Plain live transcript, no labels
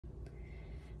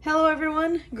Hello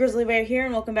everyone, Grizz1y here,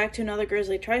 and welcome back to another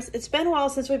Grizz1y Tries. It's been a while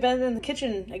since we've been in the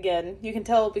kitchen again. You can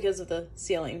tell because of the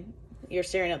ceiling. You're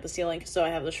staring at the ceiling, so I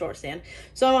have the short stand.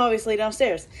 So I'm obviously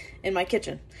downstairs in my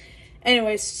kitchen.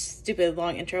 Anyways, stupid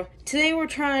long intro. Today we're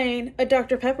trying a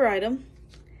Dr. Pepper item.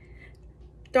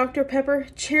 Dr. Pepper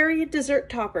Cherry Dessert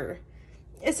Topper.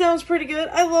 It sounds pretty good.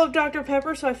 I love Dr.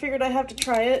 Pepper, so I figured I'd have to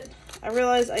try it. I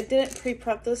realized I didn't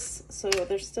pre-prep this, so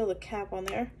there's still the cap on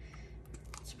there.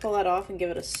 Let's pull that off and give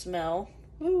it a smell.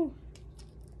 Woo.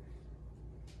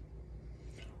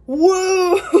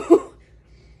 Whoa!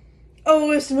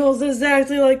 Oh, it smells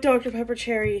exactly like Dr. Pepper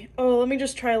Cherry. Oh, let me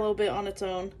just try a little bit on its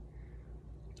own.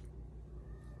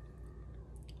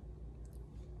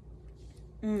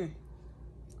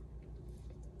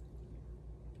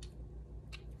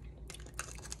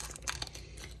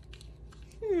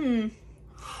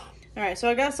 Alright, so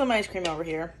I got some ice cream over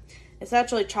here. It's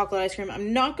actually chocolate ice cream.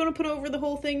 I'm not going to put over the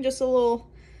whole thing, just a little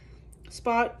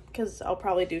spot, because I'll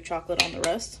probably do chocolate on the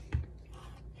rest.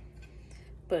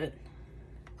 But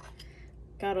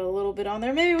got a little bit on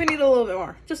there. Maybe we need a little bit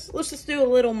more. Let's just do a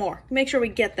little more. Make sure we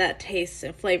get that taste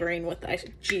and flavoring with the ice.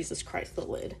 Jesus Christ, the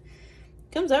lid.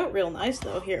 Comes out real nice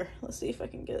though. Here, let's see if I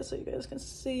can get it so you guys can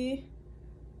see.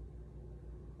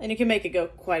 And you can make it go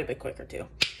quite a bit quicker too.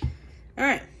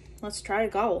 Alright, let's try a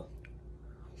gobble.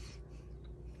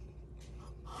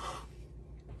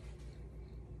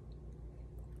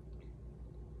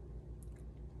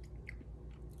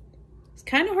 It's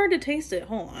kind of hard to taste it.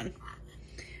 Hold on.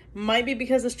 Might be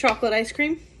because it's chocolate ice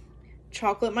cream.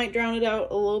 Chocolate might drown it out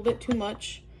a little bit too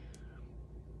much.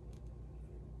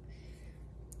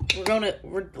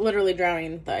 We're literally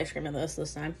drowning the ice cream in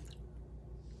this time.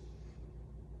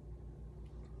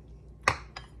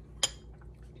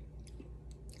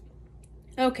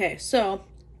 Okay, so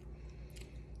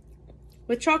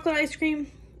with chocolate ice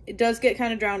cream, it does get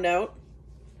kind of drowned out.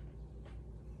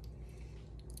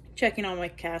 Checking on my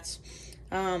cats.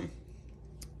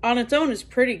 On its own is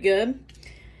pretty good.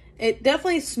 It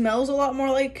definitely smells a lot more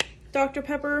like Dr.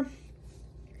 Pepper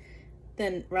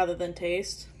rather than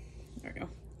taste. There we go.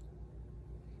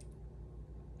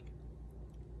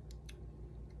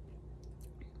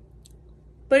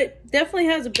 But it definitely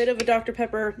has a bit of a Dr.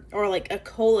 Pepper or like a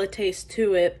cola taste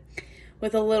to it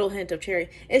with a little hint of cherry.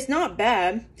 It's not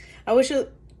bad. I wish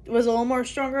it was a little more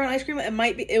stronger on ice cream.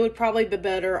 It would probably be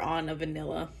better on a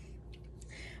vanilla.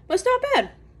 But it's not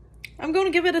bad. I'm going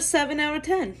to give it a 7 out of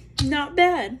 10. Not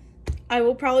bad. I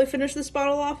will probably finish this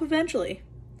bottle off eventually.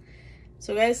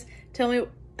 So guys, tell me.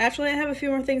 Actually, I have a few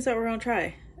more things that we're going to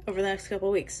try over the next couple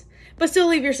of weeks. But still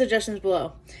leave your suggestions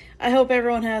below. I hope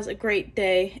everyone has a great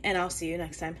day, and I'll see you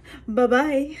next time.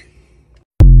 Bye-bye.